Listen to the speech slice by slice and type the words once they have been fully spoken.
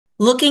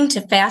Looking to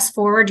fast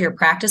forward your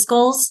practice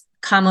goals?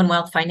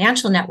 Commonwealth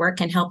Financial Network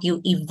can help you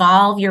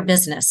evolve your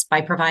business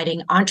by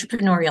providing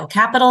entrepreneurial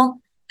capital,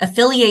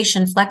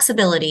 affiliation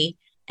flexibility,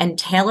 and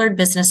tailored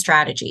business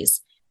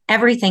strategies.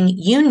 Everything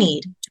you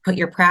need to put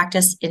your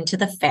practice into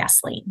the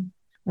fast lane.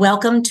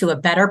 Welcome to a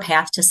better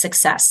path to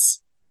success.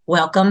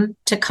 Welcome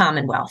to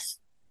Commonwealth.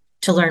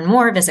 To learn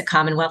more, visit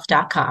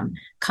commonwealth.com.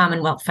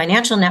 Commonwealth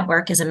Financial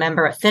Network is a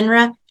member of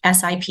FINRA,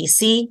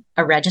 SIPC,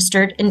 a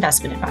registered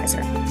investment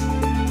advisor.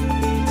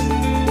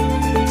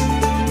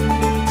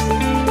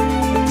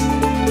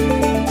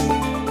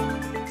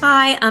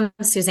 Hi, I'm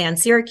Suzanne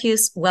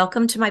Syracuse.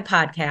 Welcome to my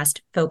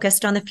podcast,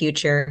 Focused on the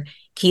Future,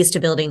 Keys to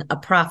Building a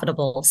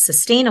Profitable,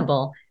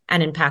 Sustainable,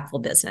 and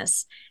Impactful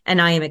Business.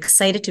 And I am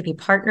excited to be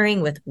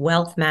partnering with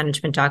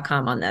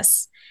wealthmanagement.com on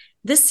this.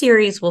 This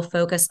series will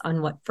focus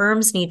on what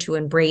firms need to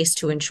embrace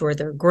to ensure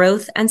their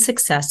growth and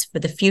success for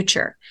the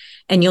future.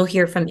 And you'll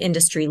hear from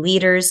industry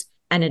leaders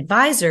and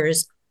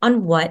advisors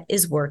on what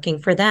is working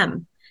for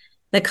them.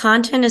 The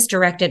content is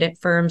directed at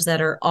firms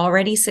that are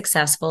already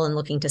successful and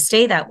looking to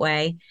stay that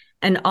way,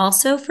 and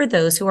also for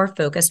those who are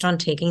focused on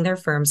taking their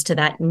firms to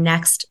that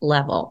next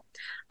level.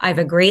 I have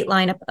a great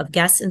lineup of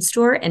guests in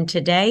store, and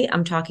today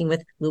I'm talking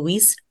with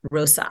Luis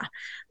Rosa.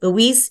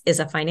 Luis is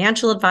a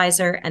financial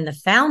advisor and the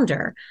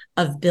founder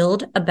of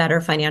Build a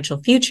Better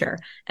Financial Future,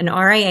 an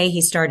RIA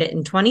he started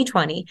in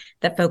 2020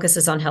 that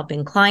focuses on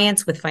helping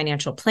clients with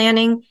financial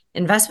planning,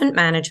 investment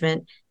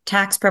management,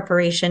 tax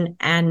preparation,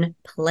 and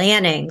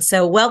planning.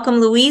 So welcome,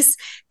 Luis.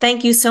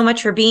 Thank you so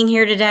much for being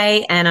here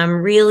today, and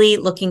I'm really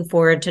looking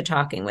forward to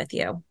talking with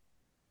you.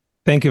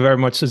 Thank you very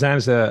much, Suzanne.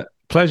 It's a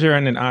pleasure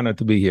and an honor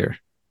to be here.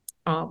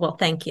 Oh, well,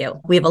 thank you.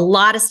 We have a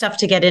lot of stuff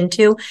to get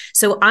into,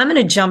 so I'm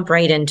going to jump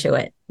right into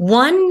it.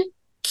 One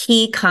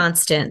key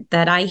constant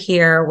that I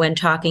hear when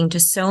talking to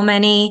so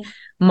many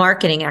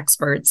marketing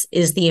experts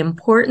is the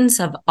importance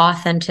of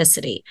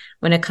authenticity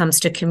when it comes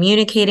to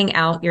communicating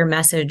out your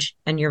message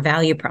and your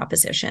value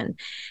proposition.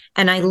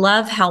 And I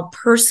love how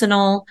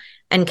personal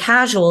and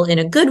casual, in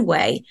a good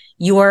way,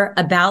 your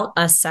About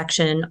Us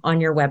section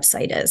on your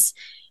website is.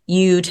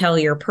 You tell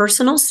your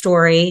personal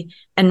story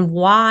and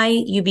why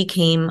you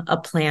became a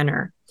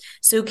planner.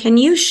 So can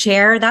you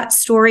share that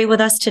story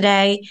with us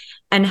today?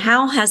 And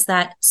how has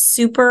that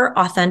super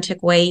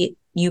authentic way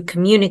you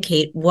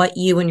communicate what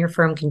you and your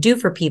firm can do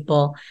for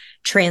people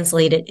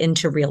translated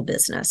into real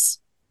business?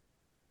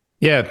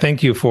 Yeah,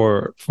 thank you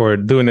for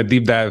doing a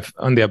deep dive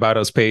on the About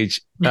Us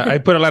page. I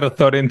put a lot of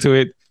thought into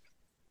it.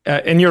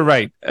 And you're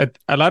right.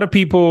 A lot of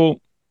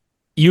people,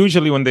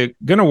 usually when they're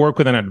going to work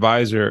with an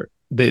advisor,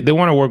 they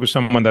want to work with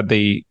someone that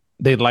they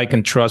like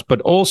and trust, but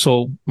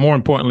also, more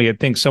importantly, I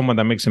think someone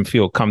that makes them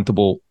feel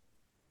comfortable,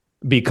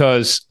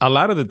 because a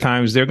lot of the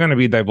times they're going to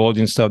be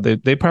divulging stuff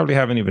that they probably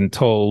haven't even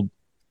told,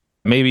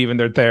 maybe even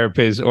their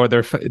therapist or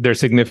their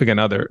significant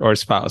other or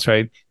spouse,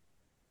 right?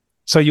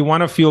 So you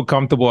want to feel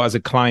comfortable as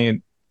a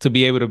client to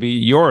be able to be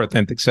your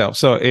authentic self.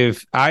 So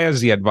if I,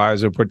 as the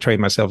advisor, portray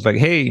myself like,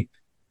 hey,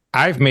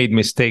 I've made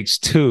mistakes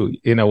too.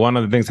 You know, one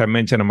of the things I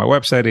mentioned on my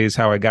website is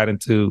how I got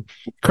into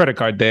credit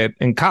card debt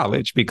in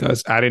college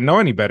because I didn't know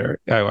any better.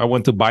 I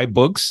went to buy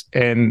books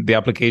and the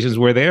applications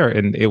were there.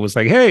 And it was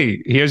like,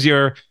 hey, here's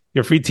your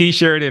free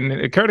t-shirt and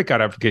a credit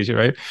card application,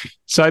 right?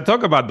 So I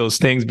talk about those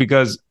things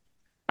because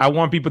I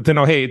want people to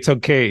know, hey, it's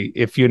okay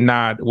if you're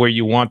not where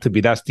you want to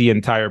be. That's the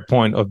entire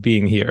point of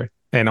being here.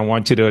 And I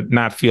want you to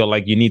not feel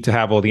like you need to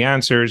have all the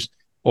answers,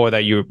 or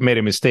that you made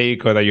a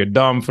mistake, or that you're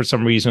dumb for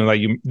some reason, or that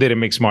you didn't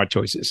make smart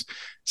choices.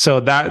 So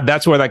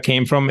that's where that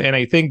came from. And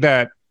I think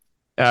that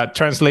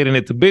translating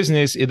it to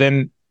business,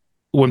 then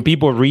when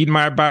people read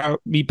my About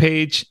Me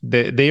page,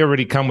 they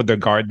already come with their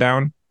guard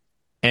down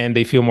and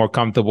they feel more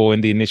comfortable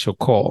in the initial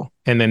call.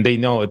 And then they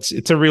know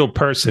it's a real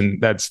person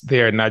that's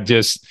there, not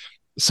just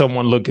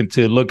someone looking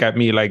to look at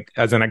me like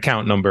as an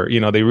account number. You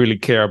know, they really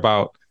care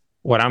about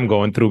what I'm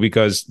going through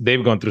because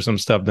they've gone through some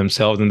stuff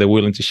themselves and they're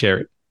willing to share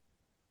it.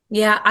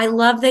 Yeah, I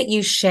love that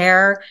you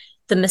share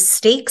the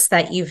mistakes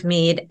that you've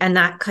made, and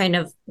that kind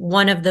of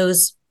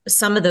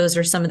some of those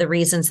are some of the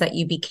reasons that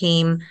you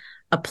became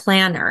a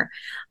planner.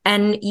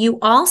 And you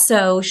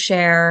also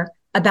share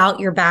about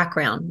your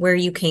background, where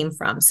you came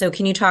from. So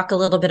can you talk a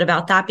little bit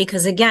about that?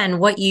 Because again,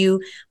 what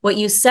you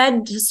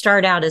said to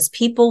start out is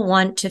people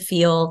want to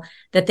feel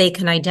that they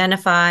can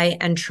identify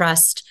and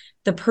trust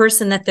the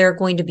person that they're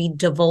going to be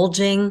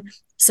divulging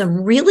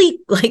some really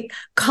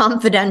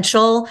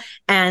confidential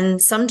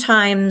and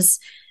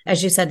sometimes,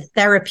 as you said,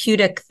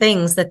 therapeutic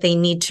things that they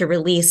need to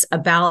release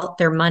about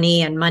their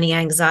money and money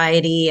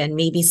anxiety and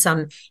maybe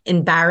some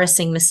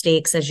embarrassing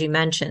mistakes, as you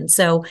mentioned.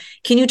 So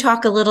can you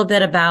talk a little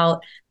bit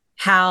about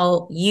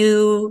how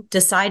you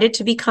decided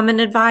to become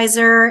an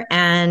advisor,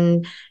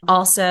 and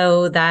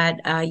also that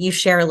you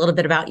share a little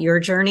bit about your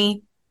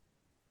journey?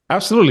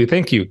 Absolutely.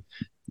 Thank you.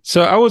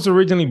 So I was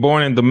originally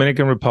born in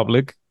Dominican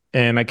Republic,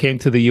 and I came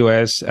to the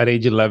US at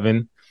age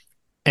 11.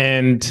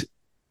 And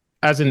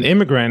as an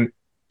immigrant,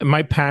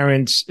 my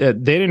parents, they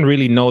didn't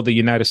really know the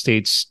United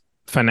States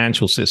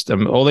financial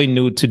system. All they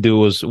knew to do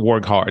was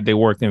work hard. They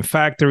worked in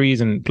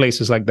factories and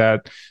places like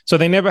that. So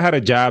they never had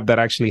a job that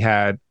actually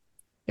had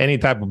any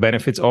type of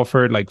benefits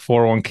offered, like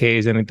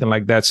 401ks, anything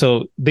like that.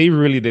 So they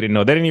really didn't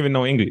know. They didn't even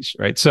know English,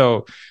 right?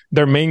 So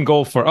their main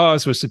goal for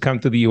us was to come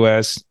to the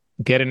US,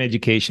 get an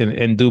education,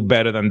 and do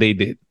better than they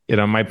did.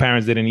 My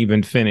parents didn't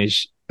even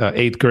finish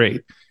 8th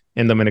grade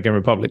in Dominican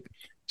Republic.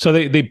 So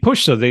they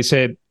pushed us. They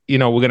said, we're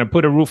going to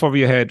put a roof over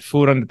your head,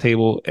 food on the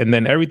table, and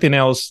then everything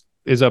else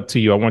is up to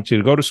you. I want you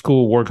to go to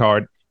school, work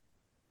hard.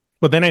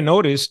 But then I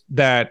noticed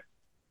that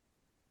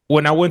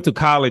when I went to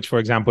college, for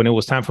example, and it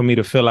was time for me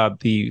to fill out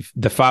the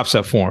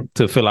FAFSA form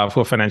to fill out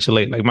for financial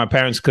aid, like my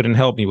parents couldn't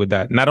help me with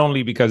that. Not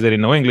only because they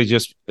didn't know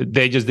English,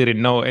 they just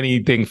didn't know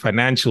anything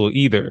financial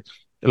either.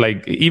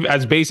 Like, even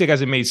as basic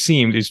as it may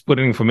seem, just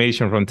putting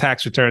information from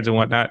tax returns and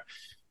whatnot.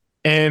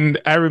 And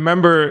I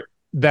remember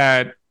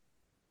that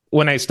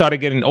when I started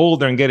getting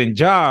older and getting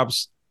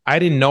jobs, I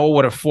didn't know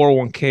what a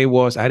 401k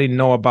was. I didn't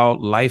know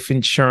about life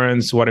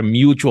insurance, what a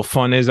mutual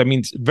fund is. I mean,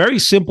 it's very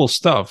simple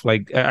stuff.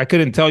 Like, I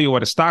couldn't tell you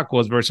what a stock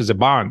was versus a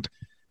bond.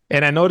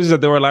 And I noticed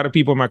that there were a lot of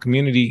people in my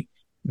community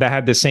that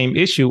had the same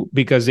issue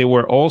because they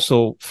were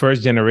also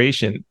first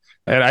generation.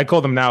 And I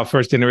call them now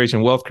first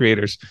generation wealth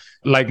creators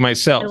like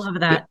myself. I love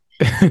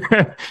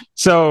that.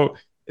 So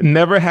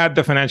never had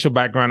the financial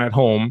background at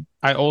home.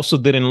 I also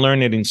didn't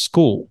learn it in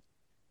school.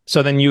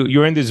 So then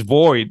you're in this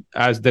void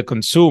as the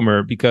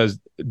consumer, because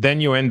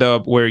then you end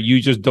up where you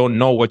just don't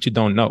know what you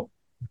don't know.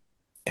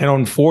 And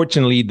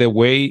unfortunately, the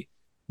way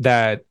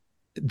that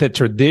the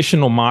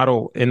traditional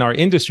model in our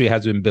industry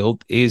has been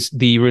built is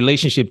the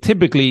relationship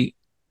typically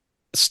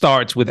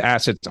starts with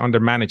assets under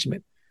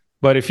management.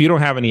 But if you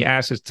don't have any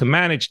assets to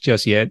manage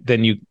just yet,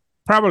 then you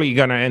probably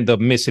going to end up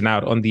missing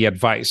out on the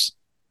advice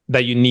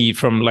that you need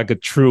from like a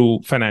true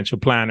financial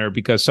planner,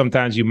 because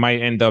sometimes you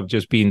might end up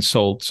just being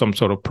sold some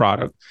sort of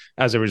product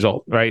as a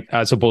result, right?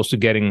 As opposed to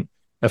getting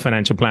a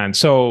financial plan.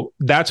 So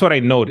that's what I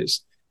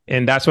noticed.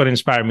 And that's what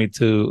inspired me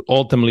to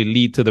ultimately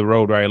lead to the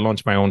road where I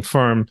launched my own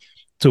firm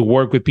to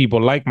work with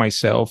people like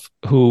myself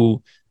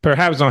who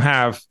perhaps don't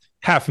have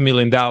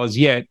 $500,000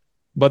 yet,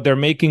 but they're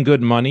making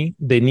good money.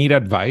 They need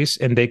advice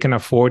and they can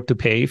afford to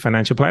pay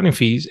financial planning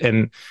fees.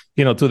 And,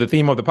 to the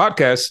theme of the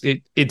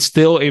podcast, it's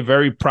still a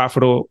very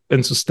profitable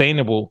and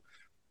sustainable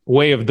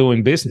way of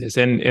doing business.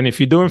 And if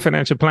you're doing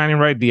financial planning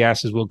right, the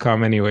assets will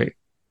come anyway.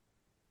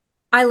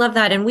 I love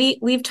that. And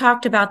we've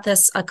talked about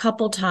this a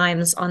couple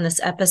times on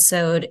this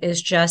episode,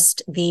 is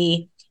just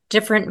the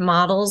different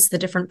models, the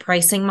different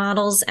pricing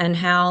models, and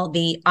how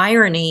the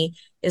irony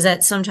is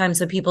that sometimes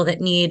the people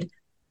that need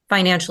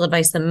financial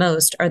advice the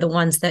most are the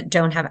ones that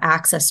don't have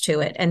access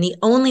to it. And the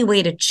only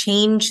way to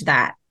change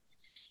that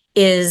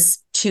is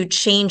to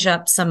change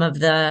up some of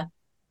the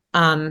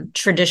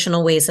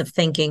traditional ways of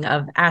thinking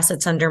of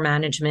assets under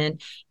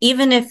management.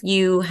 Even if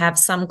you have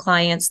some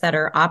clients that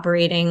are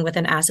operating with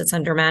an assets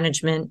under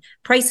management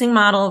pricing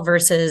model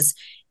versus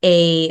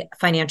a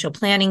financial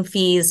planning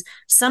fees,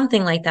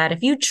 something like that.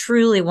 If you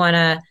truly want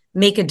to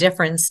make a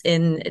difference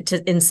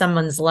in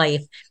someone's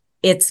life,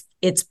 it's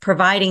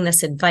providing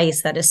this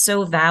advice that is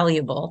so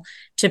valuable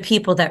to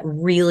people that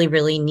really,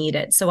 really need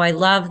it. So I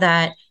love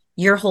that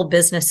your whole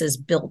business is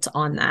built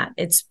on that.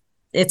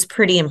 It's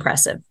pretty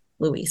impressive,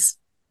 Luis.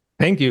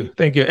 Thank you.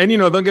 And,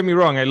 don't get me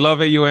wrong, I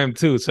love AUM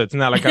too. So it's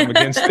not like I'm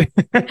against it.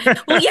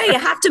 Well, yeah, you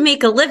have to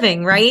make a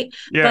living, right?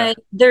 Yeah.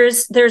 But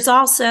there's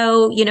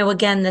also,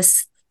 again,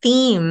 this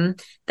theme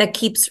that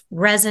keeps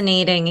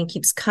resonating and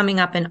keeps coming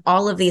up in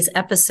all of these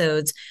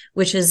episodes,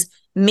 which is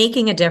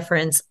making a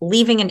difference,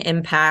 leaving an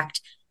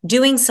impact,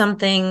 doing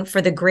something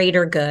for the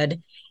greater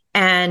good.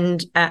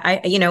 And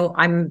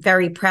I'm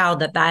very proud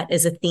that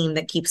is a theme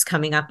that keeps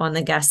coming up on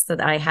the guests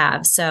that I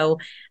have. So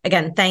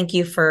again, thank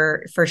you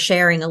for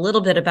sharing a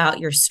little bit about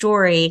your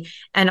story.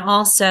 And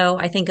also,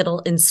 I think it'll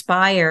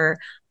inspire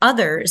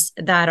others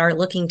that are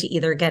looking to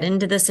either get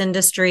into this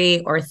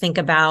industry or think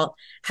about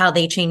how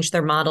they change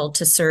their model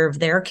to serve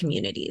their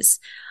communities.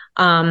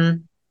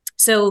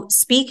 So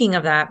speaking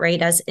of that,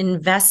 right, as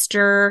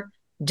investor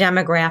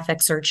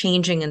demographics are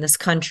changing in this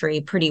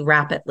country pretty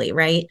rapidly,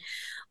 right?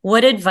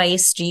 What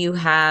advice do you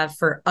have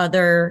for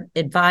other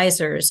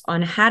advisors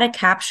on how to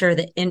capture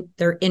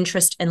their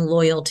interest and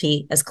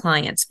loyalty as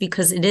clients?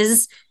 Because it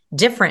is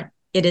different.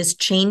 It is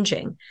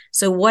changing.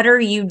 So what are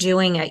you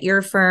doing at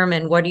your firm,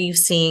 and what are you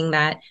seeing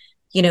that,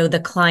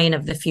 the client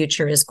of the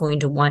future is going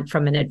to want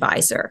from an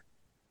advisor?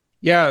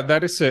 Yeah,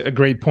 that is a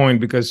great point,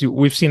 because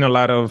we've seen a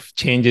lot of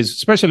changes,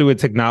 especially with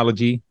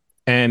technology.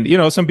 And,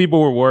 some people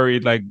were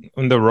worried, like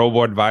when the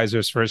robo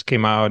advisors first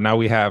came out, now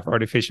we have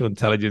artificial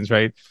intelligence,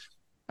 right?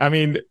 I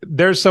mean,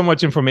 there's so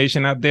much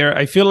information out there.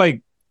 I feel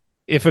like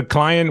if a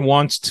client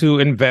wants to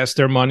invest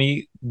their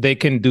money, they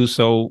can do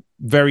so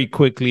very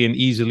quickly and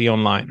easily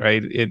online,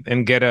 right?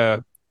 And get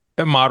a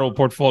model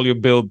portfolio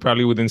built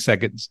probably within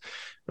seconds,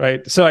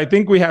 right? So I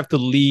think we have to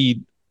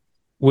lead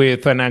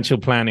with financial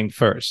planning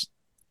first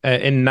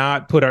and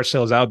not put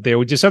ourselves out there,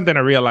 which is something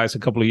I realized a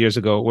couple of years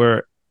ago,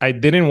 where I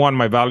didn't want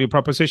my value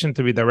proposition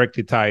to be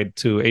directly tied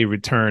to a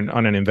return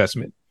on an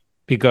investment,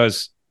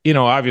 because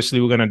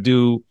obviously we're going to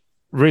do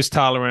risk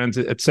tolerance,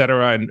 et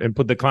cetera, and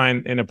put the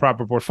client in a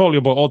proper portfolio,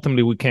 but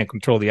ultimately we can't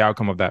control the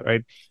outcome of that,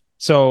 right?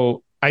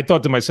 So I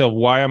thought to myself,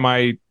 why am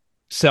I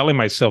selling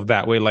myself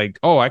that way? Like,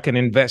 oh, I can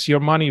invest your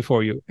money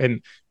for you.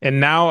 And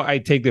now I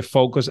take the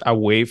focus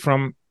away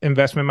from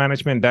investment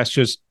management. That's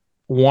just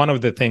one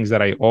of the things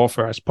that I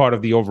offer as part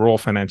of the overall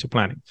financial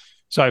planning.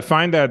 So I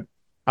find that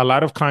a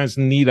lot of clients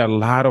need a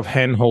lot of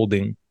hand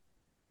holding,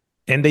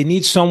 and they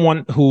need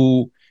someone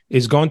who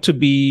is going to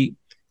be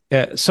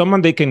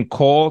someone they can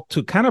call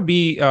to kind of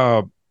be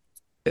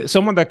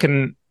someone that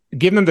can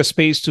give them the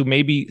space to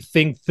maybe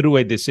think through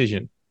a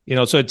decision.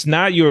 So it's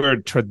not your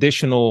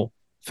traditional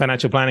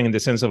financial planning in the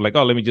sense of like,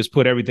 oh, let me just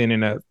put everything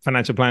in a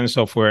financial planning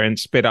software and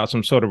spit out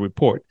some sort of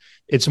report.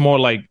 It's more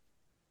like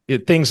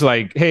things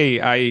like,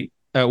 hey,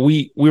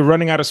 we're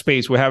running out of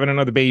space. We're having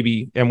another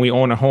baby and we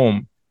own a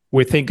home.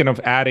 We're thinking of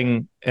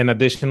adding an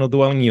additional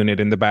dwelling unit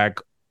in the back,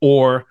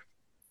 or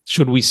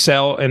should we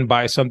sell and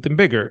buy something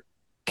bigger?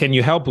 Can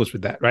you help us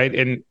with that? Right.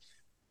 And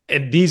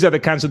these are the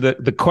kinds of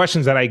the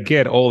questions that I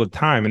get all the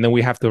time. And then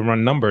we have to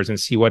run numbers and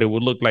see what it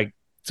would look like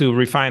to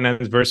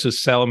refinance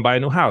versus sell and buy a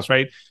new house.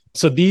 Right.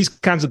 So these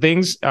kinds of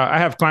things, I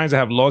have clients that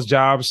have lost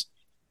jobs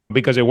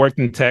because they worked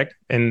in tech.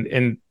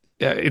 And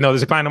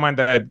there's a client of mine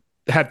that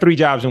had 3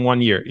 jobs in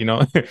 1 year,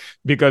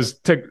 because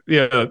during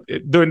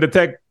the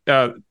tech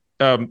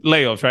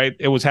layoffs, right?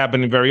 It was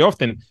happening very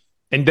often.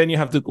 And then you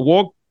have to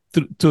walk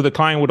to the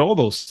client with all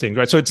those things,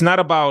 right? So it's not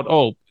about,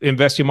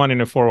 invest your money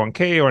in a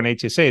 401k or an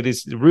HSA.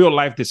 This real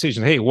life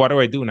decision. Hey, what do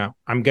I do now?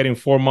 I'm getting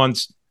 4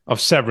 months of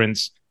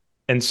severance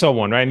and so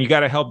on, right? And you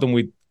got to help them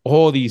with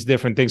all these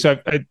different things. So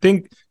I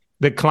think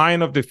the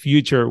client of the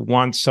future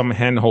wants some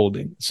hand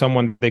holding,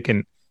 someone they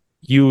can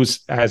use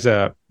as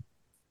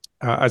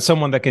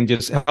someone that can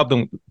just help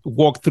them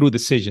walk through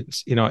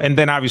decisions, and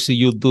then obviously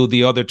you'll do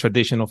the other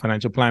traditional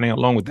financial planning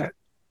along with that.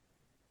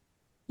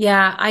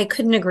 Yeah, I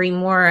couldn't agree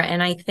more.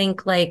 And I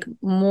think like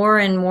more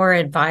and more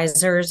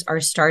advisors are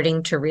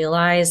starting to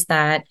realize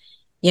that,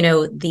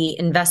 the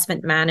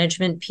investment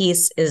management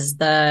piece is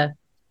the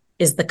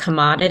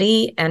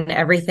commodity, and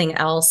everything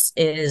else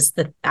is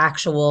the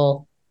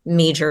actual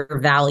major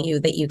value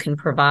that you can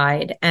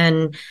provide.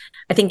 And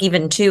I think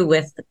even too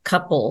with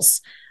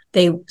couples,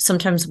 they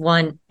sometimes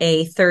want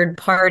a third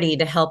party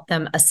to help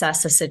them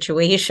assess a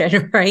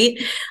situation, right?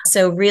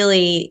 So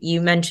really, you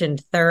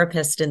mentioned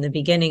therapist in the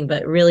beginning,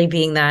 but really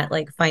being that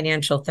like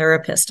financial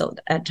therapist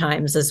at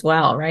times as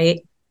well,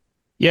 right?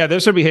 Yeah,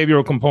 there's a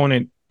behavioral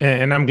component,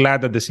 and I'm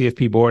glad that the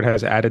CFP board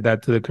has added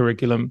that to the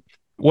curriculum.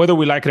 Whether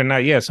we like it or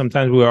not, yeah,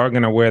 sometimes we are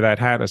going to wear that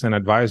hat as an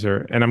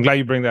advisor. And I'm glad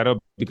you bring that up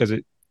because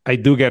I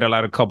do get a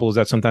lot of couples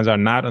that sometimes are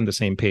not on the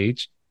same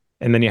page.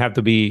 And then you have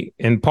to be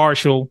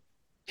impartial,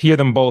 hear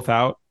them both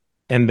out,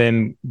 and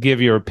then give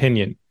your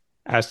opinion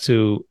as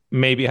to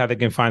maybe how they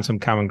can find some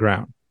common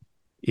ground,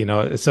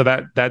 so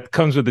that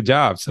comes with the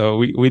job. So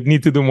we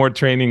need to do more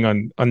training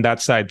on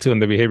that side too, on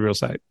the behavioral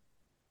side.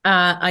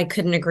 I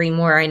couldn't agree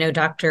more. I know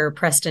Dr.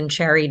 Preston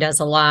Cherry does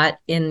a lot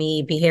in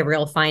the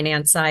behavioral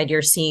finance side.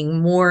 You're seeing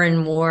more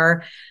and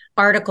more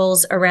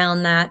articles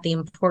around that, the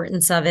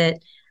importance of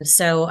it.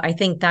 So I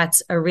think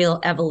that's a real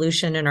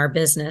evolution in our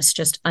business,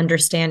 just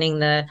understanding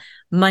the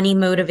money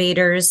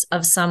motivators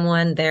of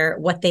someone,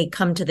 what they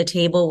come to the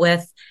table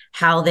with,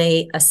 how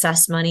they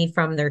assess money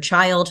from their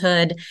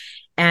childhood.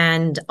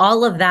 And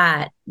all of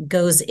that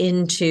goes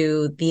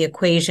into the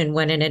equation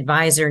when an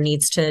advisor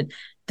needs to,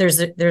 there's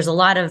a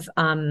lot of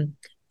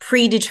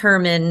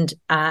predetermined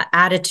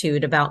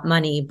attitude about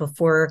money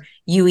before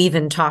you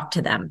even talk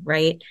to them,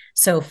 right?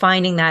 So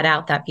finding that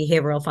out, that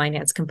behavioral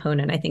finance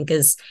component, I think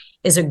is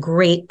a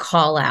great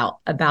call out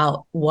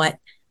about what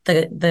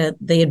the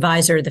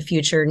advisor of the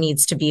future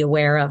needs to be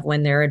aware of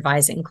when they're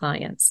advising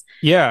clients.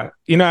 Yeah.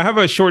 I have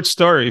a short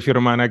story, if you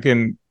don't mind, I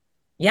can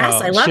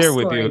I love share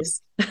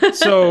stories. With you.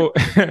 So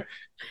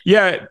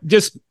yeah,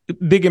 just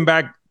digging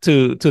back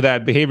to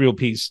that behavioral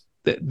piece,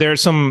 there are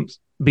some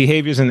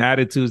behaviors and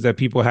attitudes that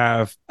people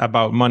have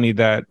about money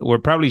that were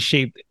probably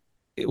shaped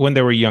when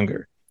they were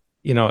younger,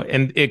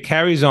 and it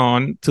carries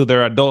on to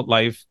their adult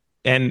life,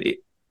 and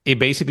it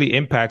basically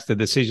impacts the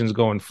decisions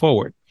going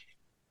forward.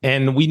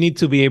 And we need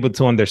to be able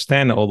to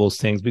understand all those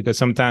things, because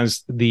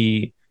sometimes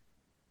the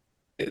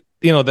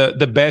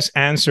best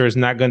answer is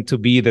not going to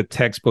be the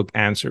textbook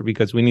answer,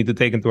 because we need to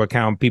take into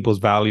account people's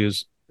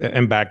values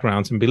and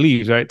backgrounds and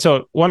beliefs, right?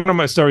 So one of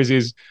my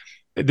stories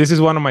this is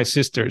one of my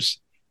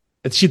sisters.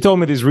 She told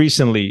me this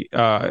recently,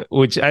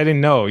 which I didn't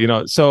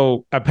know,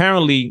 so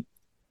apparently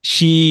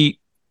she's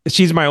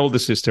my older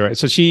sister, right?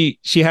 So she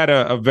had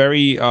a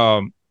very,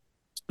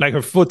 like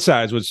her foot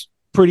size was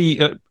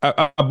pretty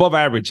above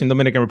average in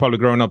Dominican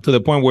Republic growing up, to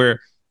the point where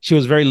she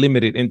was very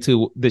limited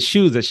into the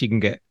shoes that she can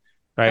get,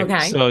 right?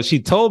 Okay. So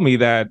she told me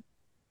that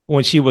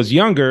when she was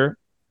younger,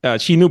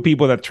 she knew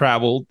people that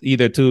traveled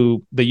either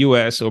to the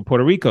US or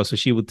Puerto Rico. So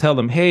she would tell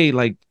them, hey,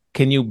 like,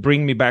 can you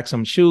bring me back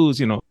some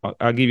shoes?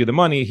 I'll give you the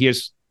money.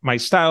 Here's my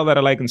style that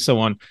I like, and so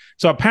on.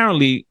 So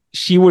apparently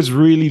she was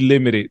really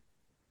limited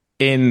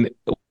in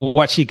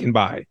what she can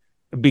buy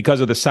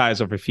because of the size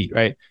of her feet,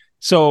 right?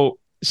 So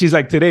she's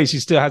like, today she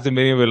still hasn't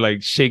been able to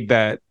like shake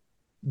the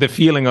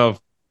feeling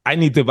of I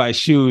need to buy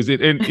shoes.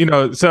 And you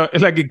know, so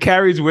like it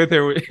carries with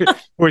her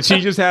where she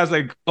just has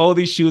like all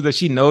these shoes that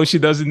she knows she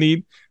doesn't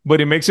need,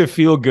 but it makes her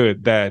feel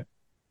good that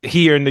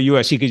here in the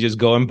US she could just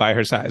go and buy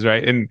her size,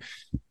 right? And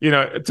you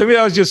know, to me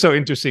that was just so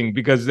interesting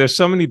because there's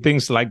so many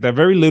things like that,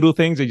 very little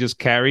things they just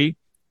carry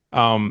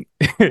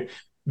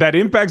that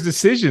impacts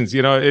decisions,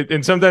 you know.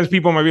 And sometimes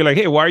people might be like,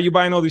 hey, why are you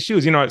buying all these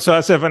shoes? You know, so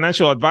as a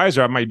financial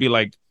advisor, I might be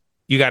like,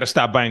 you got to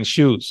stop buying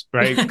shoes,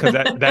 right? Because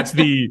that's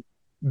the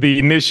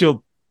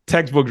initial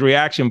textbook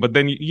reaction, but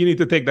then you need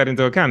to take that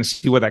into account and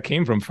see where that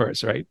came from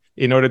first, right?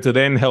 In order to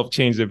then help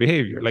change the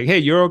behavior. Like, hey,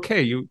 you're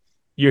okay.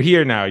 You're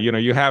here now. You know,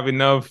 you have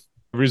enough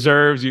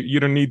reserves. You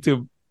don't need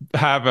to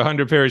have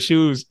 100 pair of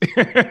shoes.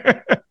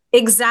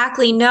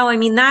 Exactly. No, I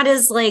mean,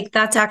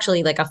 that's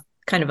actually like a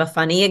kind of a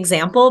funny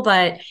example,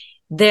 but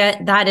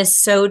that is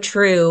so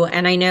true.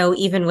 And I know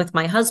even with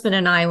my husband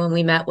and I, when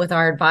we met with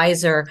our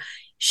advisor,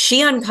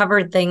 she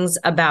uncovered things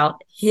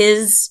about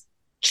his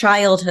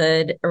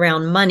childhood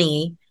around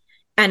money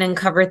and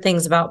uncovered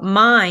things about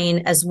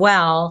mine as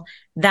well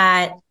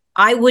that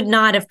I would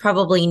not have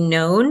probably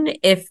known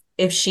if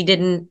she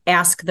didn't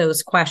ask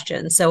those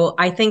questions. So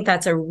I think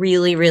that's a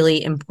really,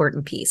 really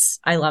important piece.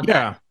 I love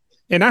that.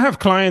 And I have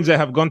clients that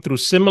have gone through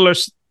similar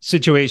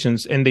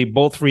situations and they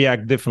both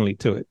react differently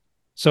to it.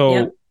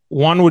 So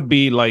one would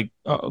be like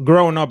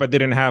growing up, I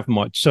didn't have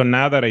much. So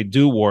now that I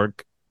do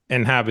work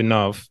and have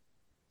enough,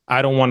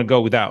 I don't want to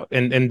go without.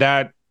 And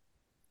that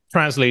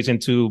translates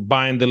into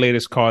buying the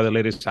latest car, the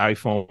latest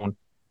iPhone,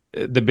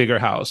 the bigger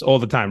house all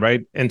the time,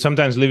 right? And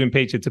sometimes living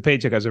paycheck to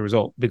paycheck as a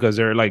result, because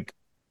they're like,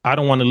 I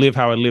don't want to live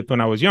how I lived when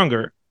I was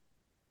younger.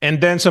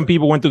 And then some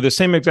people went through the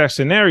same exact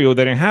scenario,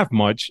 they didn't have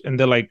much. And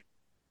they're like,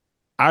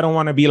 I don't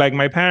want to be like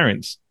my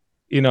parents,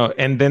 you know,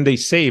 and then they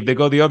save, they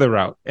go the other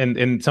route.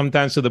 And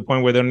sometimes to the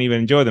point where they don't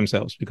even enjoy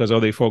themselves because all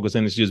they focus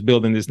on is just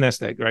building this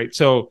nest egg, right?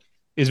 So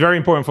it's very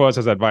important for us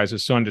as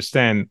advisors to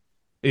understand,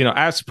 you know,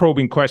 ask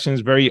probing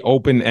questions, very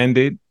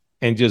open-ended,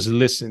 and just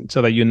listen so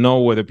that you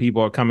know where the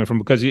people are coming from,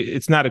 because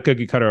it's not a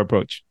cookie cutter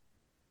approach.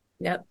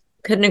 Yep.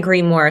 Couldn't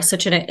agree more.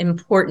 Such an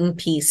important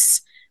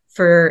piece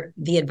for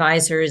the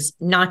advisors,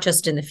 not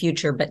just in the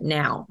future, but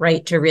now,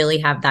 right? To really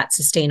have that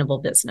sustainable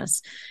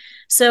business.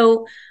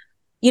 So,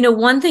 you know,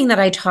 one thing that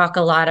I talk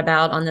a lot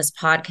about on this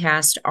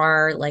podcast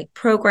are like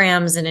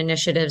programs and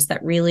initiatives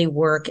that really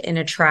work in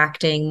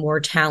attracting more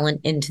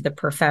talent into the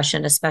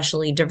profession,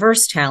 especially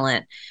diverse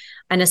talent.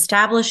 And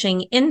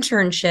establishing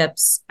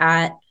internships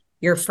at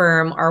your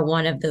firm are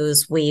one of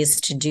those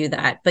ways to do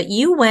that. But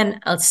you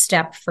went a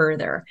step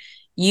further.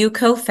 You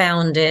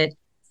co-founded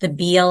the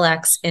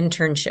BLX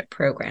internship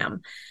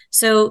program.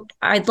 So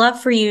I'd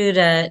love for you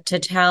to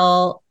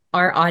tell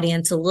our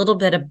audience a little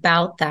bit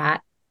about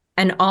that,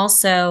 and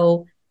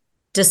also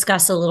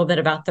discuss a little bit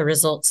about the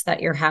results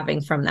that you're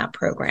having from that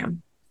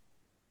program.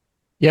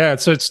 Yeah,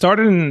 so it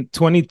started in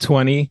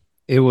 2020.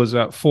 It was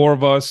four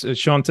of us,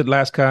 Sean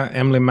Tedlaska,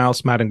 Emily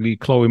Mouse Mattingly,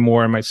 Chloe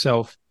Moore, and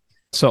myself.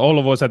 So all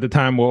of us at the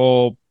time were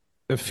all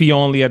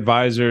fee-only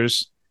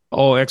advisors,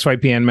 all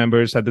XYPN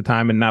members at the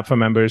time, and NAPFA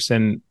members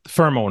and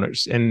firm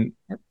owners. And,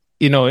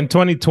 you know, in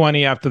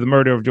 2020, after the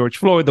murder of George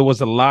Floyd, there was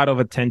a lot of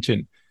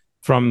attention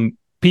from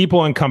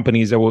people and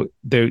companies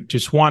they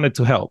just wanted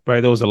to help,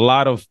 right? There was a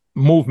lot of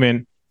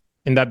movement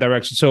in that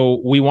direction.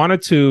 So we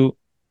wanted to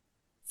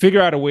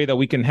figure out a way that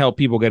we can help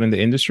people get in the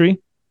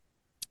industry.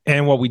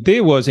 And what we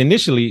did was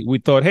initially we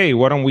thought, hey,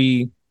 why don't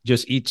we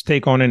just each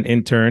take on an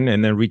intern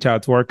and then reach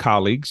out to our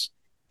colleagues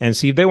and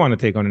see if they want to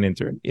take on an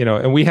intern, you know.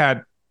 And we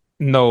had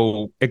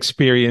no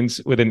experience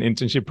with an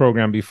internship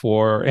program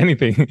before or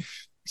anything.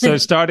 So it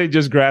started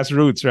just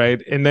grassroots,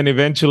 right? And then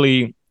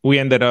eventually we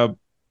ended up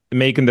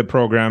making the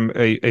program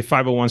a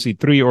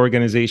 501c3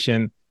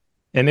 organization,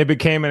 and it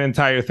became an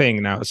entire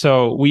thing now.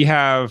 So we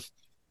have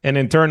an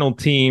internal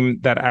team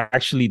that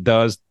actually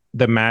does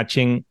the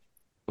matching.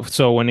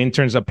 So when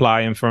interns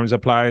apply and firms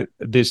apply,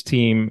 this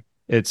team,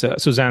 it's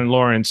Suzanne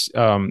Lawrence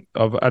of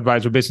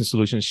Advisor Business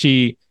Solutions.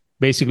 She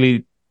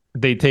basically,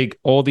 they take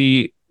all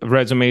the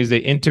resumes, they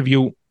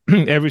interview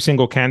every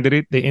single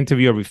candidate, they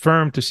interview every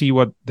firm to see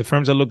what the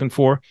firms are looking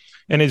for.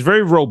 And it's a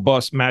very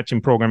robust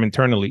matching program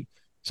internally.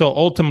 So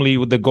ultimately,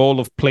 with the goal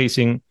of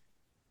placing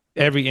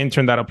every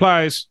intern that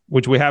applies,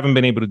 which we haven't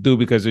been able to do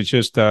because it's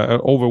just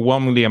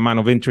overwhelmingly amount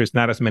of interest,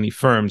 not as many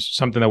firms,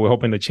 something that we're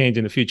hoping to change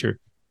in the future.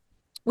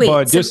 Wait,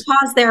 but so just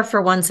pause there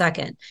for 1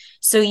 second.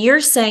 So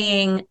you're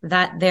saying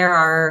that there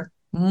are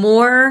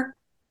more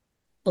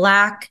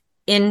Black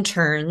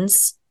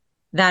interns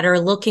that are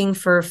looking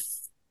for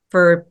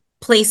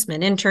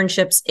placement,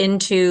 internships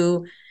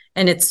into,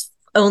 and it's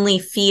only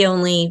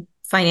fee-only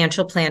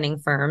financial planning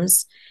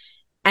firms,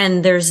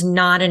 and there's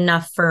not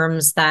enough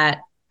firms that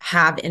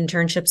have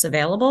internships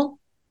available?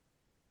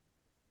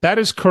 That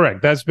is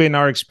correct. That's been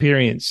our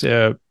experience.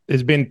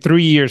 It's been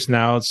 3 years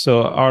now.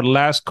 So our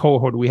last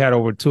cohort, we had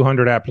over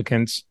 200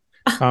 applicants.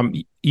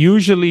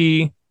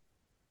 Usually,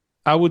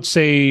 I would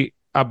say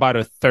about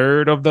a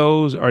third of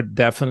those are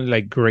definitely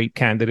like great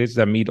candidates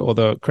that meet all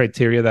the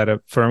criteria that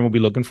a firm will be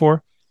looking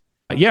for.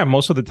 Yeah,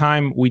 most of the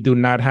time we do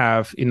not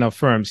have enough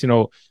firms.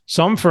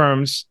 Some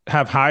firms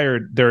have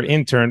hired their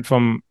intern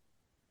from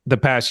the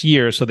past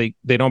year, so they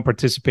don't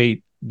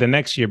participate the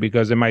next year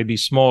because it might be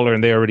smaller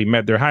and they already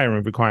met their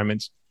hiring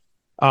requirements.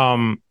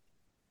 But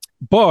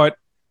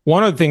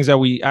one of the things that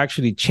we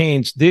actually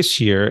changed this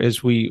year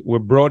is we're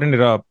broadening it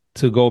up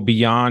to go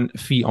beyond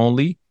fee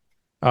only,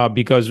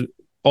 because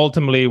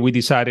ultimately we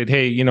decided,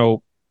 hey,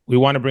 we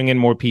want to bring in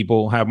more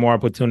people, have more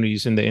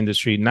opportunities in the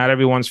industry. Not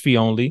everyone's fee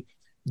only.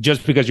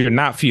 Just because you're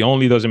not fee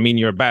only doesn't mean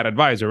you're a bad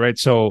advisor, right?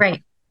 So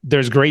Right.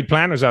 there's great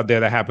planners out there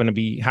that happen to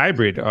be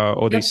hybrid,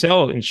 or they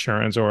sell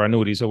insurance or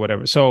annuities or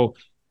whatever. So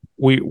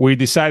we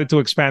decided to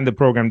expand the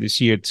program this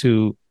year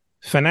to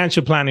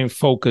financial planning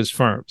focused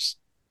firms,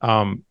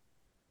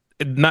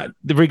 not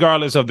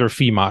regardless of their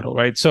fee model,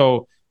 right?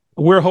 So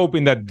we're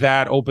hoping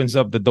that opens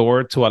up the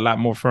door to a lot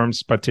more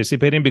firms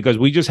participating, because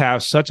we just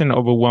have such an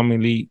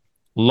overwhelmingly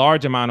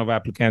large amount of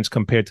applicants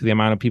compared to the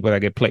amount of people that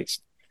get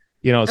placed.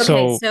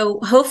 Okay, so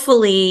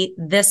hopefully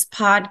this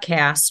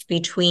podcast,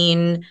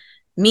 between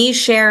me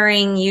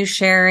sharing, you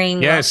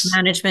sharing, yes,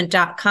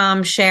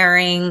 wealthmanagement.com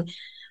sharing,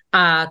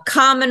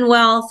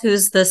 Commonwealth,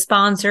 who's the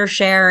sponsor,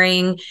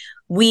 sharing,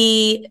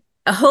 we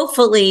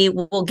hopefully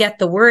will get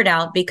the word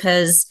out,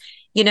 because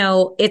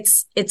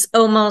it's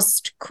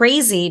almost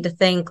crazy to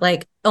think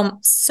like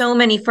so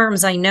many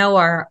firms I know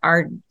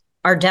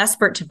are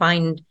desperate to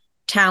find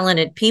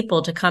talented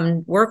people to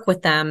come work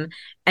with them,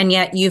 and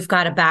yet you've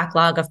got a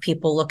backlog of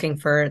people looking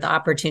for the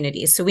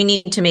opportunities. So we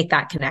need to make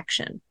that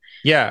connection.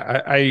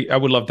 Yeah, I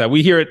would love that.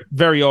 We hear it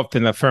very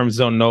often that firms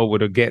don't know where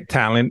to get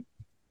talent.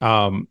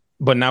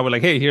 But now we're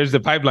like, hey, here's the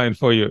pipeline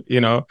for you,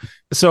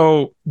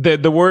 So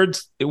the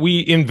words,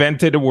 we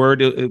invented a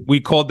word, we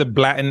called it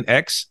Blatin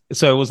X.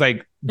 So it was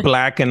like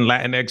Black and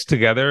Latinx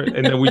together.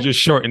 And then we just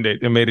shortened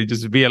it and made it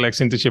just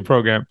VLX internship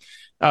program.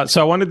 So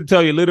I wanted to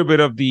tell you a little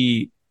bit of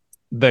the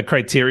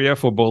criteria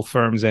for both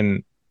firms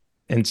and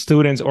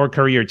students or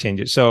career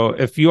changes. So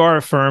if you are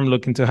a firm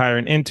looking to hire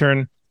an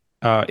intern,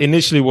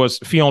 initially was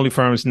fee-only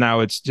firms. Now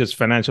it's just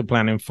financial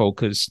planning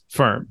focused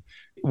firm.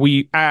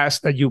 We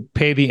ask that you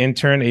pay the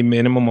intern a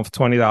minimum of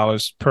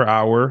 $20 per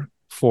hour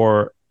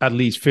for at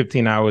least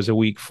 15 hours a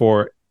week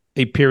for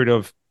a period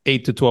of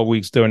 8 to 12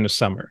 weeks during the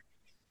summer.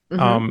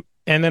 Mm-hmm.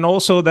 And then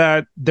also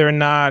that they're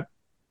not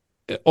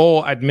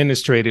all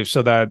administrative,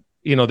 so that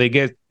they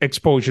get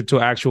exposure to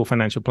actual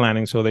financial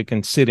planning, so they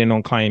can sit in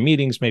on client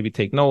meetings, maybe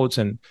take notes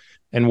and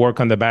work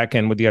on the back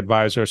end with the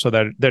advisor, so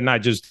that they're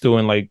not just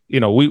doing like, we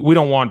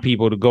don't want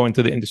people to go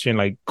into the industry and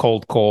like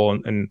cold call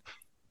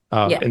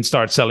and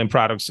start selling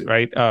products,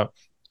 right?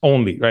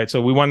 Only, right?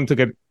 So we wanted to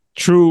get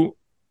true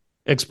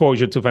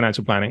exposure to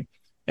financial planning.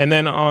 And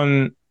then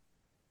on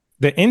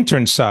the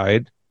intern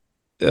side,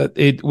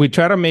 we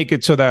try to make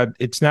it so that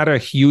it's not a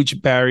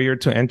huge barrier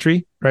to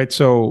entry, right?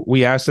 So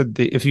we ask that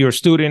if you're a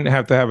student, you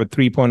have to have a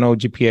 3.0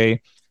 GPA,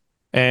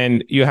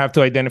 and you have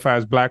to identify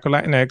as Black or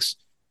Latinx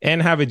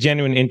and have a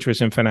genuine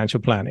interest in financial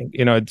planning.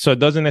 So it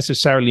doesn't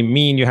necessarily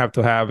mean you have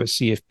to have a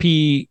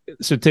CFP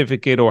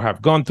certificate or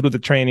have gone through the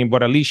training,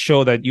 but at least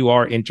show that you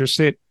are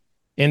interested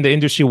in the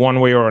industry one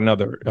way or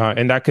another.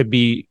 And that could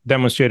be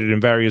demonstrated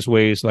in various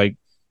ways, like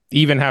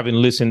even having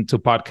listened to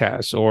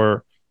podcasts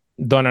or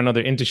done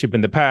another internship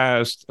in the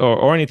past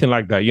or anything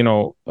like that,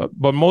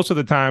 but most of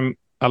the time,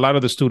 a lot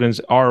of the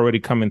students are already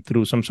coming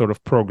through some sort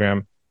of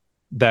program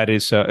that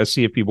is a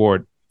CFP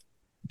board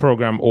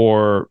program,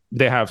 or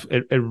they have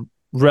a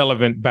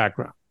relevant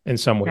background in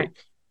some way. Okay.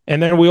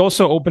 And then we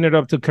also open it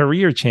up to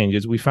career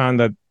changes. We found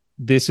that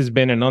this has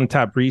been an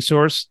untapped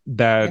resource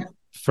that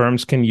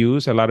firms can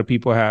use. A lot of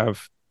people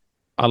have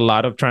a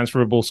lot of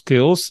transferable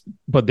skills,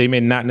 but they may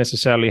not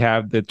necessarily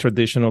have the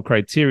traditional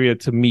criteria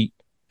to meet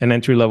an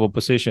entry-level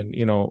position.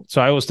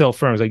 So I always tell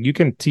firms, like, you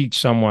can teach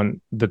someone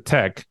the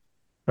tech,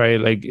 right?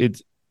 Like,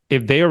 it's,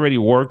 if they already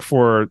work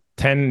for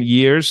 10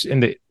 years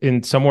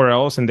in somewhere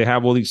else and they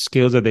have all these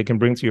skills that they can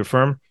bring to your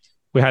firm,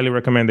 we highly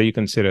recommend that you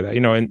consider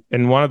that.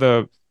 And one of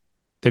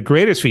the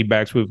greatest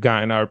feedbacks we've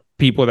gotten are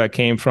people that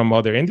came from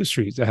other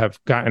industries that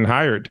have gotten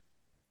hired.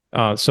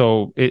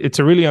 So it's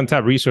a really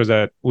untapped resource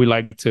that we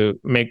like to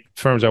make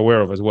firms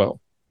aware of as well.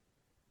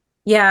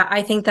 Yeah,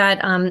 I think that,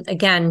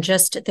 again,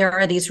 just there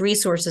are these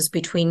resources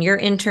between your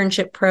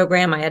internship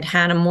program. I had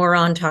Hannah Moore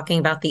on talking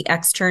about the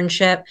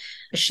externship.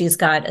 She's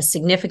got a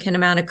significant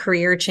amount of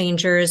career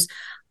changers.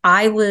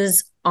 I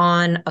was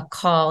on a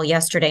call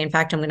yesterday. In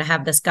fact, I'm going to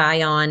have this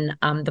guy on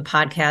the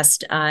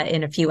podcast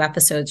in a few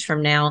episodes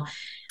from now.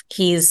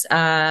 He's,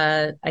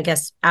 I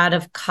guess, out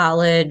of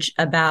college,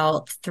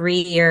 about 3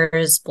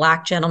 years,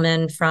 Black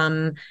gentleman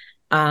from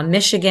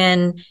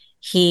Michigan.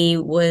 He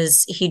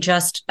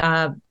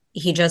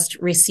just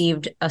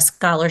received a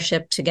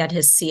scholarship to get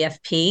his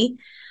CFP.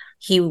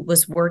 He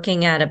was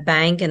working at a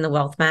bank in the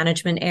wealth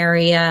management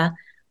area,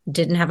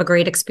 didn't have a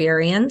great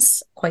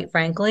experience, quite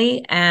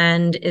frankly,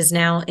 and is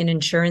now an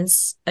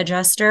insurance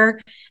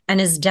adjuster and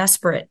is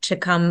desperate to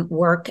come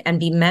work and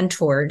be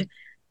mentored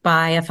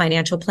by a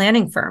financial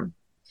planning firm.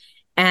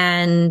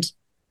 and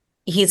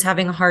he's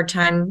having a hard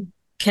time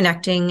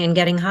connecting and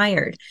getting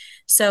hired.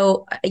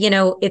 So,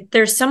 if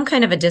there's some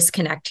kind of a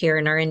disconnect here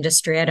in our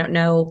industry, I don't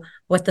know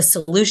what the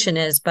solution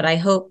is, but I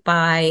hope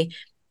by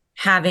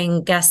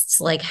having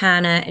guests like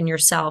Hannah and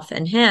yourself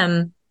and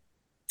him,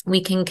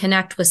 we can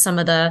connect with some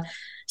of the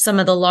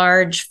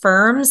large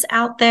firms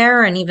out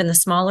there and even the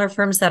smaller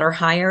firms that are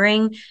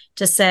hiring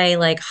to say,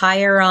 like,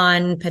 hire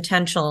on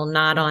potential,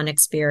 not on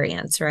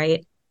experience,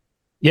 right?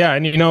 Yeah.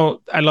 And,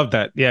 I love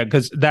that. Yeah.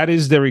 Because that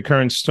is the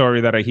recurrent story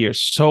that I hear.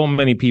 So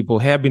many people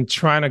have been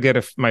trying to get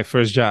my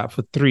first job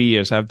for 3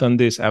 years. I've done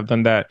this, I've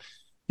done that,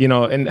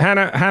 and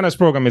Hannah's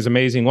program is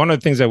amazing. One of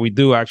the things that we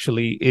do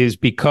actually is,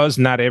 because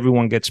not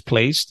everyone gets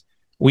placed,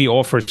 we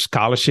offer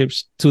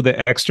scholarships to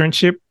the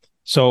externship.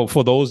 So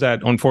for those that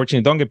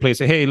unfortunately don't get placed,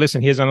 say, hey,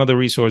 listen, here's another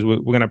resource. We're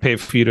going to pay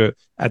for you to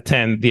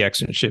attend the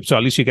externship. So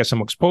at least you get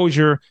some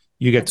exposure.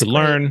 You get to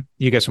learn.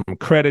 You get some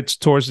credits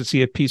towards the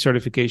CFP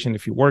certification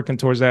if you're working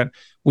towards that.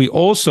 We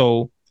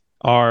also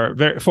are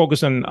very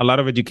focused on a lot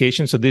of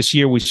education. So this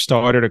year we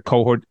started a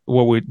cohort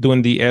where we're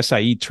doing the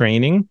SIE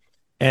training,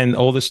 and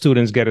all the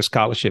students get a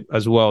scholarship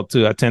as well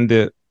to attend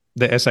the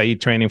SIE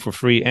training for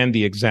free and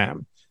the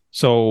exam.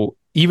 So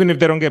even if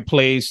they don't get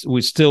placed,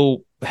 we're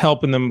still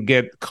helping them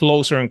get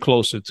closer and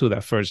closer to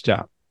that first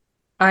job.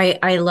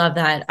 I love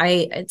that.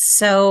 It's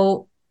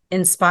so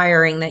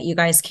inspiring that you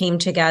guys came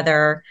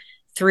together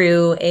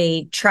through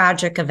a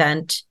tragic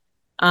event,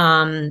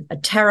 a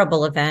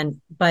terrible event,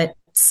 but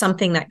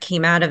something that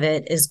came out of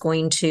it is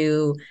going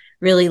to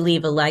really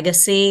leave a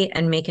legacy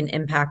and make an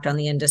impact on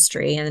the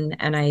industry. And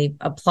I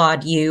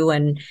applaud you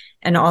and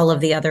all of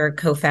the other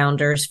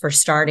co-founders for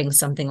starting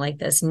something like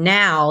this.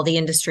 Now the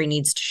industry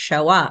needs to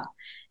show up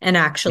and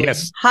actually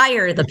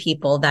hire the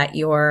people that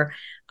you're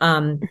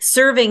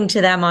serving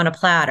to them on a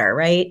platter,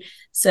 right?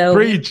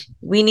 So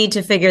we need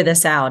to figure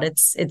this out.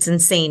 It's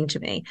insane to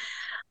me.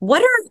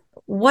 What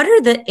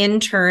are the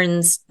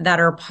interns that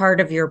are part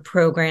of your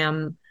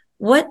program?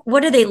 What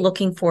are they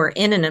looking for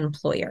in an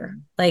employer?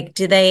 Like,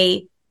 do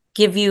they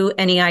give you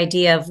any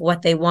idea of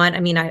what they want?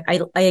 I mean,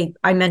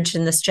 I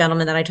mentioned this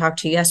gentleman that I talked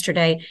to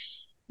yesterday.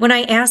 When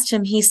I asked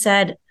him, he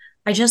said,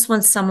 I just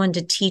want someone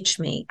to teach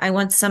me. I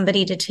want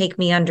somebody to take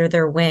me under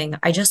their wing.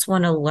 I just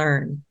want to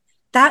learn.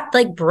 That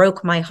like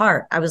broke my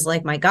heart. I was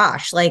like, my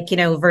gosh,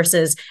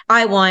 versus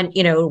I want,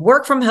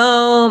 work from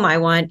home. I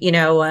want,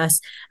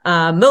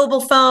 a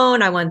mobile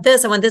phone. I want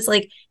this.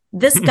 Like,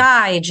 this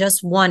guy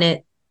just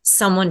wanted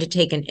someone to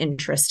take an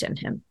interest in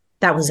him.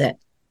 That was it.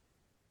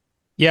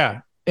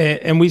 Yeah.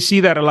 And we see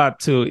that a lot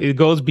too. It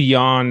goes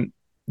beyond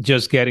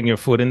just getting your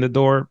foot in the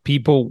door.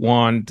 People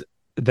want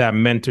that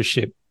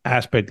mentorship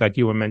aspect, like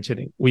you were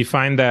mentioning. We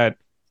find that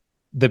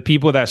the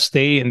people that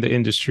stay in the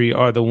industry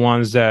are the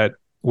ones that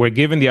were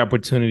given the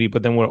opportunity,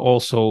 but then we're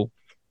also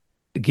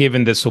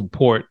given the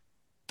support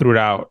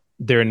throughout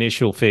their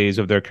initial phase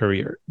of their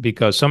career.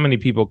 Because so many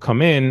people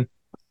come in,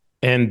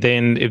 and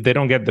then if they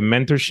don't get the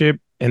mentorship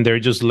and they're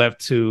just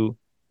left to,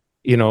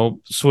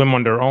 swim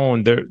on their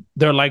own,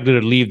 they're likely to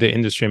leave the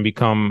industry and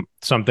become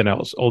something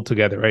else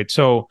altogether, right?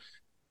 So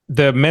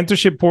the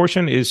mentorship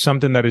portion is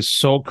something that is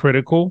so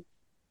critical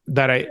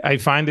that I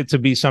find it to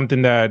be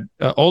something that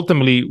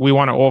ultimately we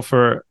want to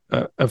offer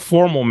a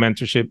formal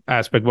mentorship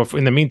aspect. But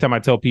in the meantime, I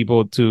tell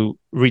people to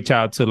reach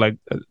out to like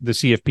the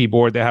CFP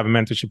board. They have a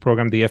mentorship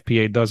program. The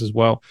FPA does as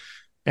well.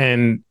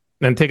 And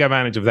take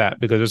advantage of that,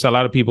 because there's a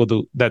lot of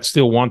people that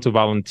still want to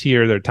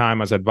volunteer their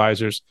time as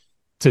advisors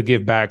to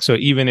give back. So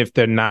even if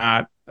they're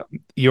not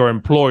your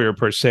employer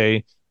per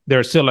se, there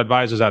are still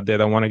advisors out there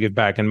that want to give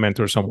back and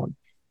mentor someone.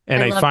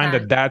 And I find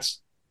that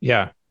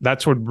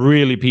that's what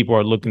really people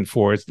are looking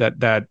for, is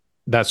that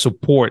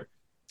support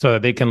so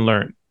that they can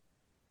learn.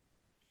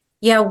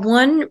 Yeah,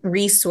 one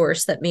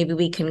resource that maybe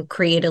we can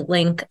create a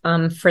link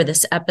for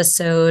this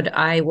episode.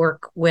 I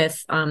work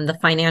with the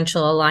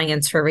Financial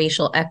Alliance for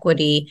Racial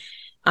Equity,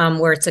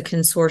 where it's a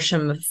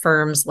consortium of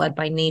firms led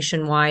by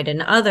Nationwide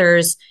and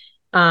others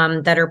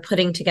that are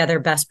putting together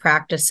best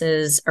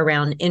practices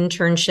around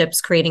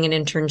internships, creating an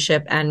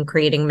internship and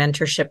creating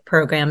mentorship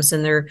programs.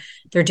 And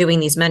they're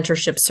doing these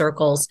mentorship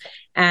circles.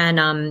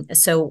 And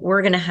so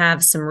we're going to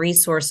have some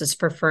resources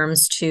for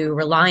firms to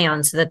rely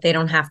on so that they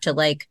don't have to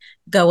like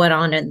go it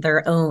on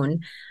their own.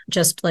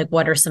 Just like,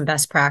 what are some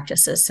best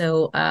practices?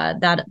 So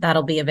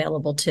that'll be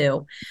available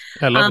too.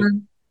 I love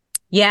it.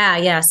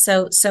 Yeah.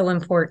 So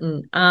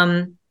important.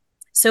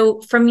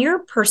 So from your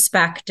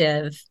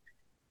perspective,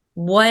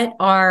 what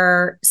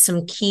are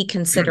some key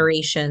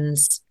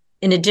considerations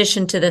in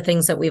addition to the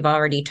things that we've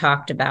already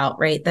talked about,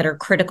 right, that are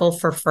critical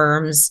for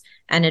firms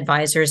and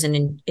advisors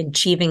in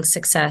achieving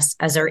success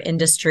as our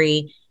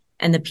industry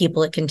and the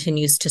people it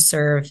continues to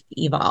serve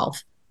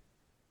evolve?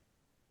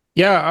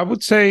 Yeah, I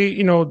would say,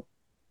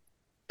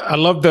 I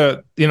love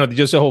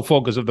just the whole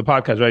focus of the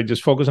podcast, right?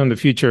 Just focus on the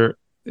future.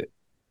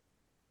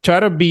 Try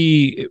to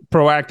be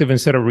proactive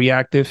instead of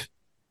reactive.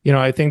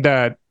 I think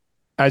that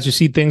as you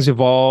see things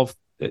evolve,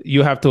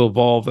 you have to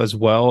evolve as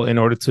well in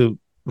order to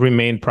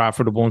remain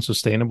profitable and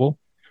sustainable.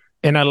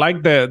 And I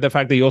like the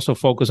fact that you also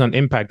focus on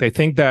impact. I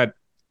think that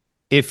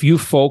if you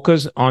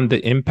focus on the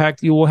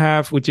impact you will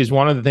have, which is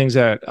one of the things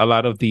that a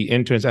lot of the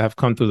interns that have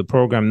come through the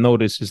program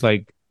notice, is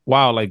like,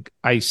 wow, like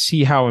I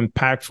see how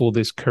impactful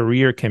this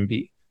career can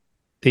be.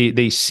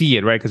 They see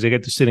it, right? Because they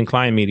get to sit in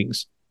client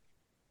meetings.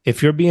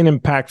 If you're being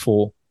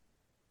impactful,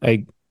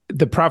 like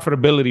the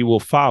profitability will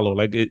follow.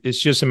 Like it's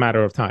just a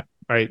matter of time,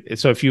 right?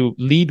 So if you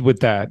lead with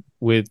that,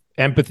 with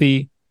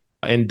empathy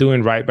and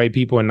doing right by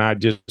people and not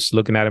just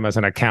looking at them as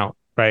an account,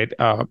 right?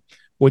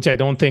 Which I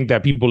don't think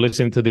that people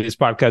listening to this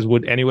podcast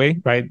would anyway,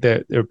 right?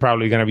 They're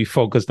probably going to be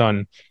focused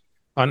on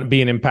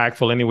being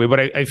impactful anyway. But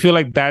I feel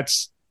like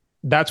that's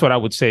what I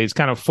would say is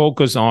kind of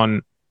focus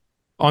on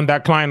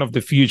that client of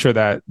the future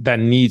that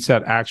needs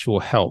that actual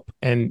help,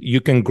 and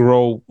you can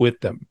grow with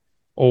them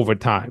over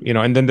time,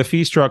 and then the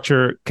fee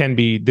structure can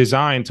be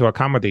designed to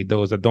accommodate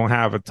those that don't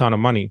have a ton of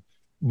money,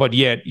 but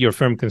yet your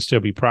firm can still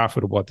be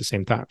profitable at the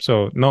same time.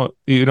 So no,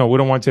 we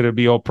don't want you to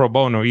be all pro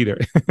bono either.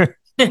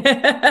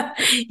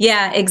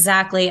 Yeah,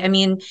 exactly. I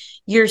mean,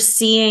 you're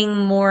seeing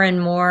more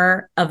and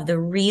more of the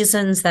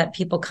reasons that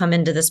people come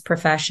into this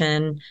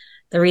profession,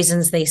 the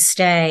reasons they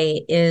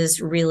stay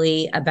is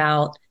really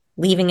about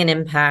leaving an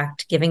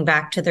impact, giving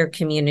back to their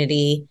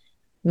community,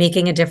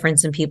 making a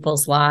difference in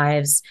people's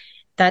lives.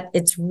 That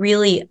it's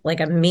really like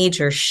a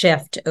major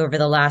shift over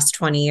the last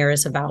 20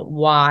 years about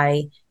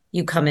why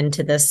you come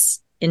into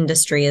this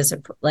industry as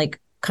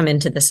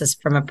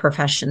from a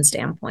profession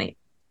standpoint.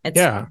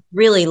 It's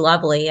really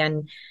lovely.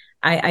 And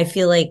I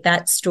feel like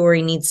that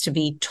story needs to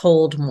be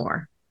told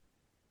more.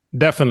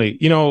 Definitely.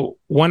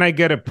 When I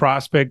get a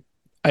prospect,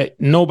 I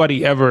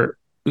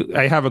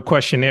have a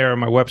questionnaire on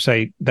my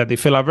website that they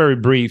fill out very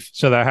brief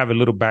so that I have a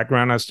little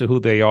background as to who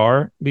they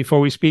are before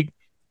we speak.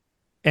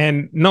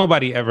 And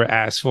nobody ever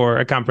asks for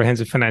a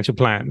comprehensive financial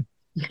plan,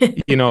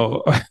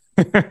 or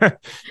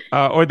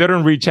they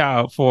don't reach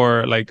out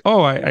for like,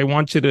 oh, I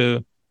want you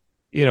to,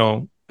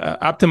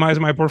 optimize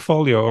my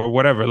portfolio or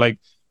whatever. Like,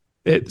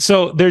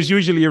 so there's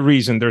usually a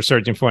reason they're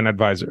searching for an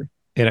advisor,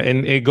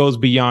 and it goes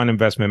beyond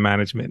investment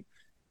management.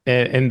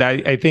 And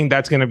I think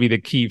that's going to be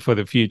the key for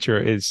the future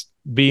is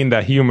being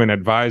the human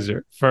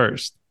advisor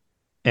first,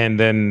 and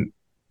then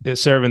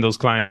serving those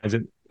clients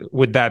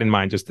with that in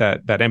mind, just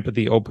that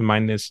empathy,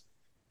 open-mindedness,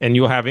 and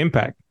you'll have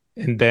impact.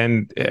 And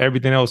then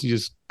everything else, you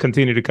just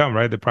continue to come,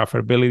 right? The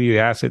profitability, the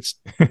assets.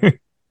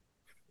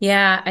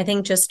 Yeah, I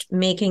think just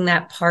making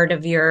that part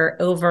of your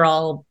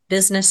overall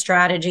business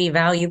strategy,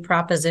 value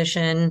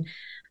proposition,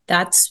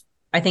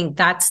 I think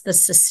that's the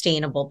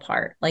sustainable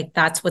part. Like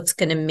that's what's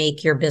going to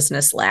make your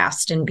business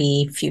last and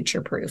be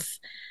future proof.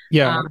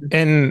 Yeah.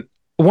 And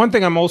one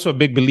thing I'm also a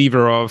big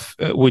believer of,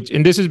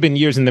 and this has been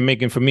years in the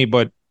making for me,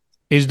 but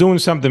is doing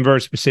something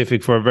very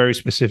specific for a very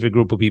specific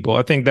group of people.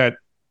 I think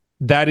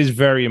that is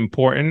very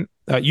important.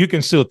 You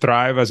can still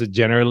thrive as a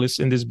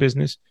generalist in this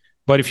business.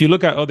 But if you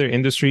look at other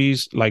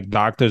industries like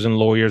doctors and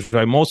lawyers,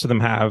 right, most of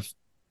them have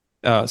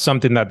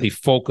something that they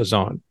focus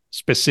on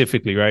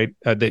specifically, right?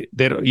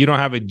 You don't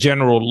have a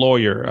general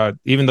lawyer,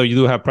 even though you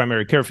do have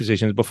primary care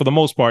physicians, but for the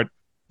most part,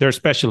 they're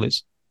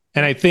specialists.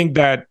 And I think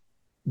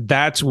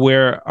that's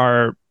where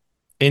our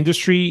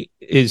industry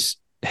is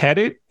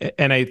headed.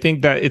 And I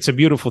think that it's a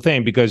beautiful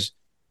thing because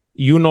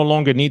you no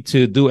longer need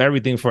to do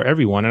everything for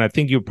everyone. And I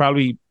think you'll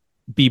probably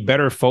be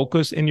better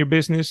focused in your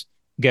business,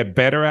 get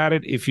better at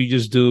it if you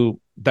just do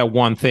that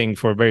one thing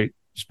for a very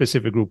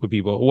specific group of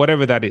people,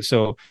 whatever that is.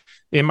 So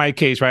in my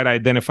case, right, I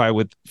identify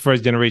with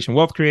first generation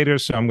wealth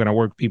creators. So I'm going to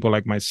work with people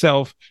like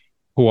myself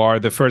who are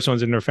the first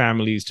ones in their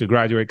families to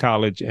graduate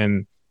college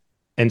and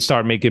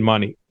start making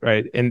money,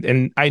 right?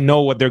 And I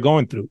know what they're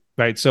going through,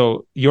 right?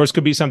 So yours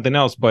could be something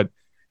else, but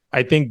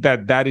I think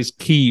that is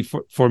key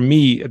for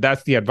me.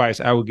 That's the advice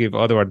I would give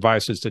other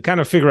advisors to kind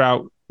of figure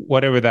out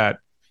whatever that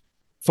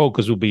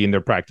focus will be in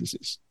their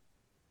practices.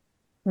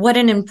 What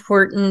an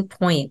important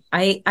point.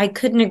 I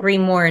couldn't agree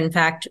more. In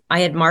fact,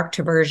 I had Mark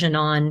Tibersion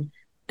on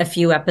a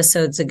few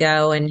episodes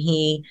ago, and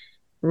he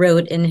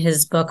wrote in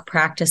his book,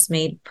 Practice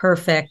Made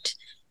Perfect,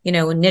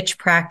 niche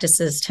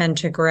practices tend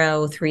to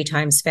grow 3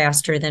 times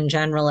faster than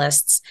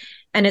generalists.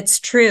 And it's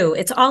true.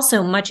 It's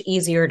also much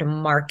easier to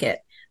market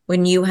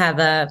when you have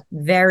a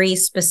very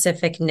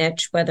specific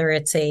niche, whether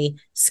it's a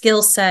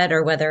skill set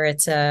or whether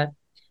it's a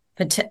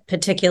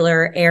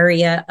particular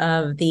area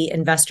of the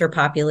investor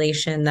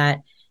population that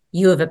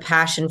you have a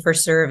passion for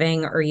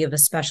serving or you have a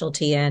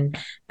specialty in.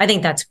 I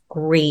think that's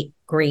great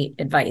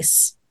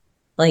advice.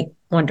 Like,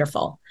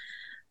 wonderful.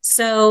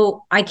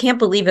 So I can't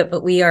believe it,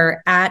 but we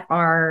are at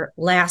our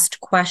last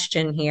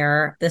question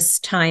here. This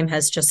time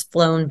has just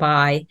flown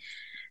by.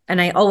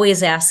 And I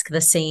always ask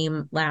the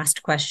same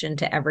last question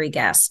to every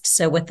guest.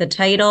 So with the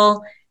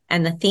title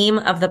and the theme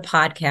of the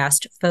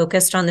podcast,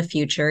 Focused on the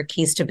Future,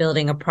 Keys to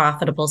Building a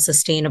Profitable,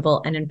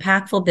 Sustainable, and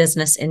Impactful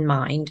Business in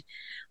mind,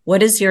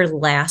 what is your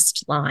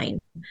last line?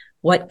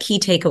 What key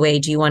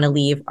takeaway do you want to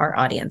leave our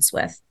audience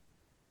with?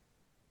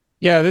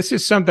 Yeah, this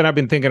is something I've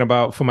been thinking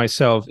about for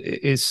myself,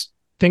 is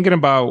thinking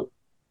about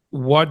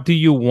what do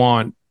you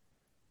want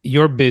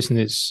your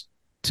business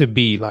to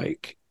be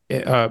like,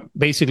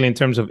 basically in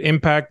terms of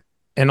impact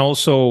and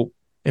also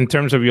in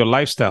terms of your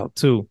lifestyle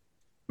too.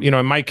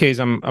 in my case,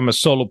 I'm a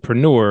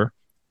solopreneur,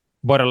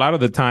 but a lot of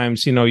the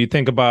times, you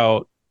think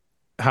about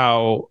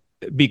how,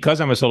 because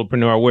I'm a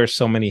solopreneur, I wear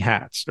so many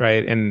hats,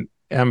 right? And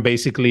I'm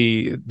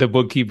basically the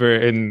bookkeeper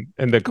and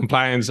the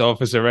compliance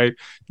officer, right?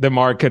 The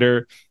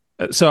marketer.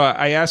 So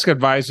I ask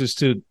advisors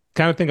to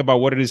kind of think about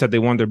what it is that they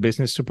want their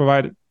business to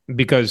provide,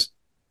 because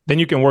then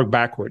you can work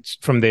backwards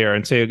from there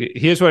and say, okay,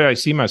 here's where I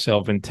see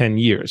myself in 10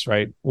 years,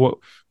 right?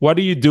 What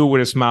do you do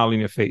with a smile in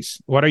your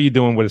face? What are you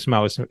doing with a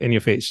smile in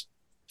your face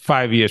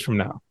 5 years from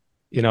now?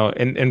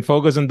 And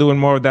focus on doing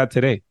more of that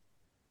today.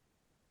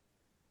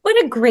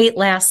 What a great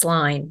last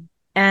line,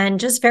 and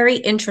just very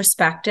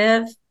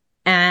introspective,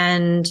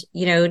 and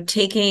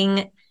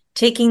taking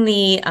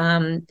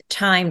the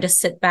time to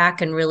sit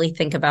back and really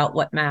think about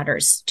what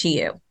matters to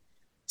you.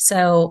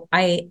 So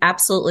I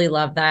absolutely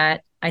love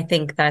that. I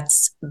think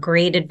that's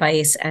great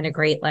advice and a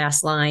great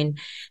last line.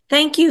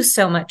 Thank you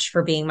so much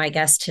for being my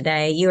guest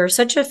today. You are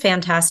such a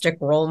fantastic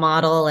role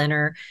model and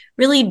are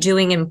really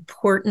doing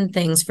important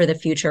things for the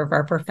future of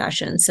our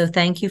profession. So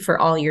thank you for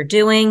all you're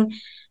doing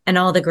and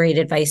all the great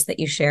advice that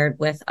you shared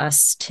with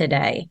us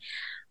today.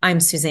 I'm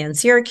Suzanne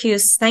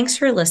Syracuse. Thanks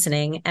for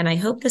listening, and I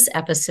hope this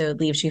episode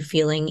leaves you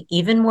feeling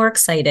even more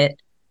excited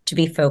to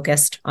be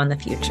focused on the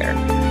future.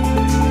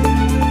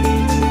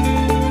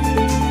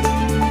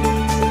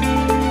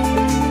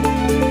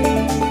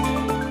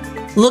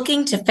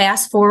 Looking to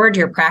fast forward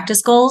your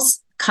practice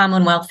goals?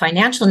 Commonwealth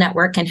Financial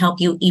Network can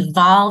help you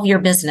evolve your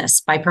business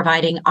by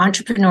providing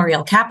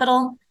entrepreneurial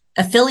capital,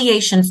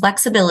 affiliation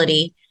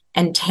flexibility,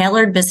 and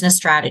tailored business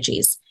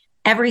strategies.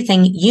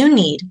 Everything you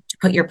need to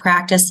put your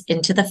practice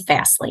into the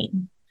fast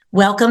lane.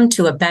 Welcome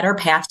to a better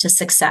path to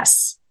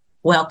success.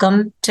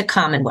 Welcome to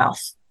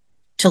Commonwealth.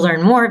 To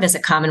learn more,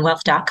 visit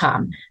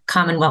commonwealth.com.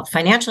 Commonwealth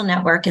Financial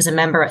Network is a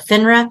member of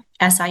FINRA,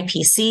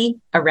 SIPC,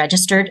 a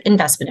registered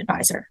investment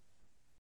advisor.